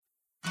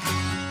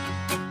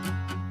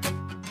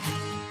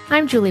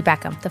I'm Julie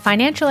Beckham, the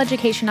Financial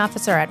Education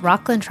Officer at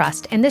Rockland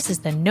Trust, and this is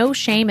the No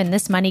Shame in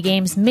This Money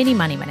Game's Mini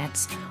Money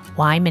Minutes.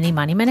 Why Mini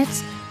Money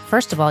Minutes?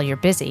 First of all, you're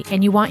busy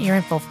and you want your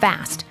info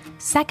fast.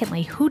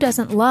 Secondly, who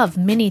doesn't love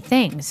mini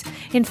things?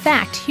 In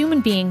fact,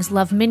 human beings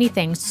love mini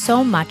things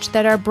so much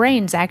that our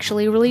brains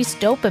actually release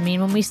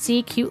dopamine when we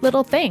see cute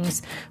little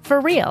things.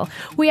 For real,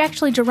 we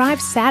actually derive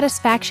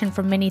satisfaction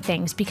from mini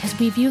things because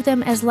we view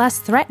them as less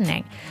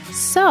threatening.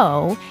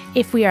 So,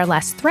 if we are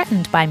less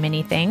threatened by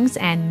mini things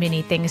and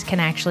mini things can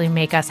actually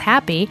make us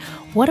happy,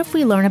 what if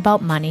we learn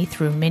about money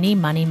through Mini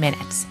Money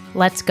Minutes?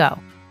 Let's go.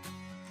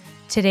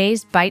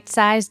 Today's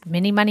bite-sized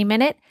Mini Money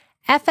Minute,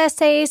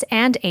 FSAs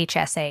and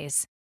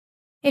HSAs.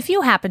 If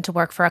you happen to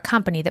work for a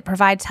company that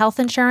provides health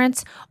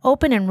insurance,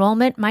 open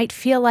enrollment might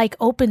feel like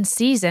open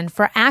season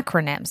for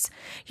acronyms.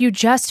 You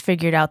just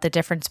figured out the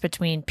difference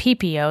between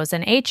PPOs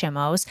and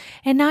HMOs,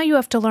 and now you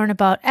have to learn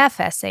about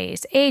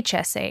FSAs,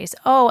 HSAs,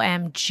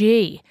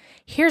 OMG.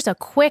 Here's a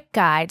quick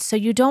guide so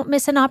you don't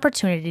miss an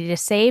opportunity to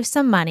save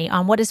some money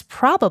on what is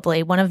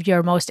probably one of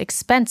your most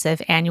expensive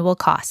annual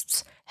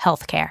costs,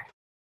 healthcare.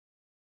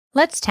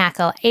 Let's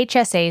tackle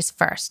HSAs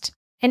first.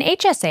 An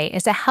HSA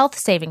is a health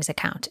savings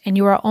account, and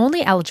you are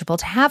only eligible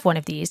to have one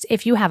of these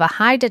if you have a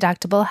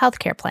high-deductible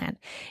healthcare plan.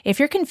 If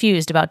you're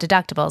confused about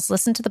deductibles,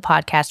 listen to the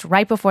podcast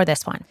right before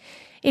this one.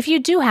 If you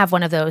do have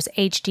one of those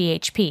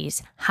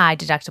HDHPs,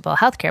 high-deductible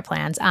healthcare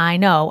plans, I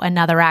know,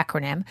 another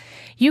acronym,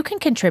 you can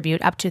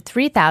contribute up to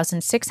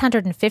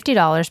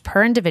 $3,650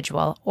 per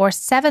individual or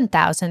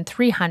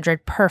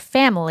 $7,300 per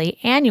family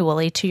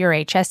annually to your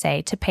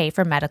HSA to pay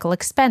for medical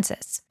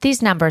expenses.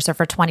 These numbers are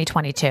for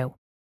 2022.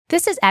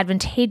 This is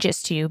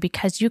advantageous to you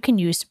because you can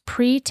use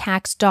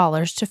pre-tax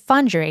dollars to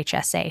fund your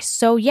HSA.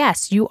 So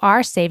yes, you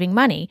are saving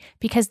money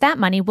because that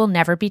money will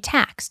never be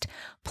taxed.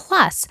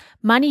 Plus,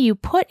 money you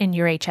put in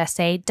your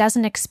HSA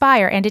doesn't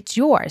expire and it's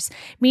yours,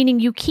 meaning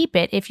you keep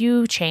it if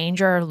you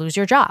change or lose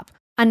your job.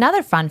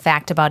 Another fun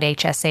fact about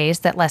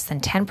HSAs that less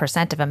than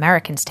 10% of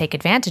Americans take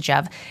advantage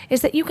of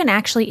is that you can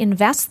actually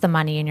invest the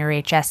money in your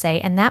HSA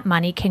and that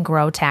money can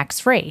grow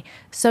tax-free.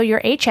 So your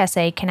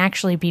HSA can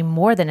actually be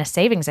more than a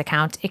savings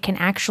account, it can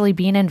actually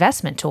be an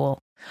investment tool.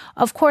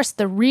 Of course,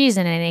 the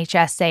reason an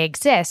HSA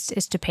exists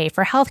is to pay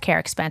for healthcare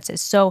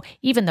expenses, so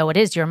even though it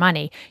is your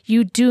money,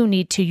 you do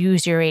need to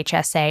use your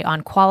HSA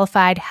on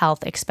qualified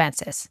health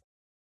expenses.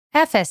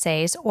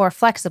 FSAs, or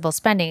flexible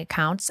spending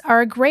accounts, are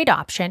a great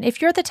option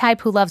if you're the type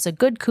who loves a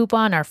good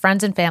coupon or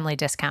friends and family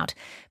discount.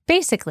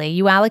 Basically,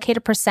 you allocate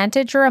a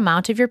percentage or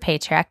amount of your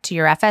paycheck to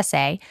your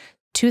FSA,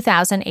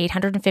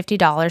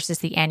 $2,850 is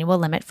the annual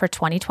limit for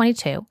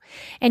 2022,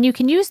 and you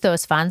can use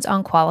those funds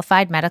on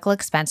qualified medical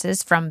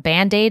expenses from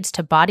Band-Aids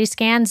to body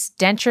scans,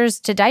 dentures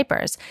to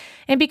diapers.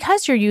 And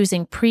because you're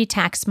using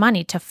pre-tax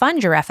money to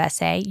fund your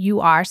FSA,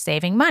 you are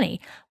saving money.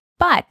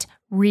 But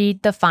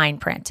read the fine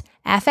print.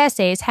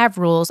 FSAs have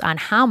rules on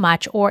how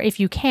much, or if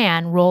you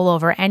can, roll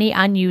over any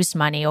unused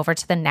money over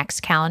to the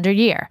next calendar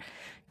year.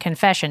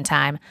 Confession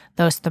time,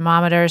 those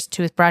thermometers,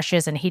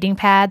 toothbrushes, and heating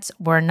pads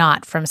were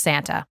not from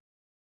Santa.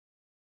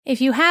 If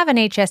you have an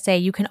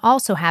HSA, you can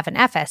also have an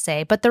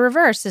FSA, but the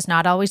reverse is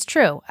not always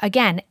true.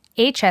 Again,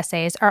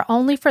 HSAs are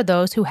only for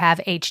those who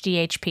have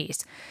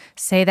HDHPs.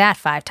 Say that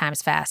 5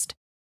 times fast.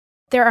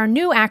 There are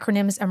new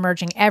acronyms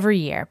emerging every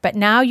year, but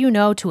now you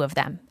know 2 of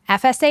them,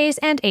 FSAs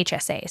and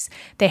HSAs.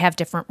 They have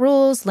different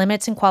rules,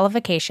 limits, and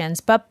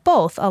qualifications, but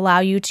both allow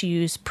you to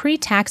use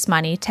pre-tax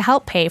money to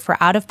help pay for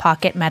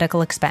out-of-pocket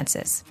medical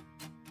expenses.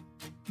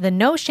 The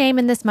No Shame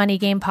in This Money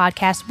Game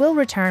podcast will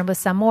return with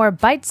some more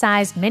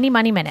bite-sized mini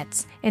money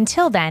minutes.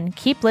 Until then,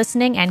 keep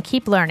listening and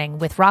keep learning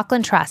with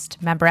Rockland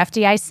Trust, member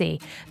FDIC,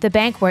 the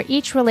bank where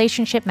each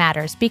relationship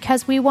matters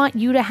because we want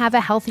you to have a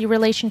healthy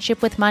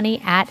relationship with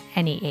money at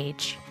any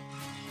age.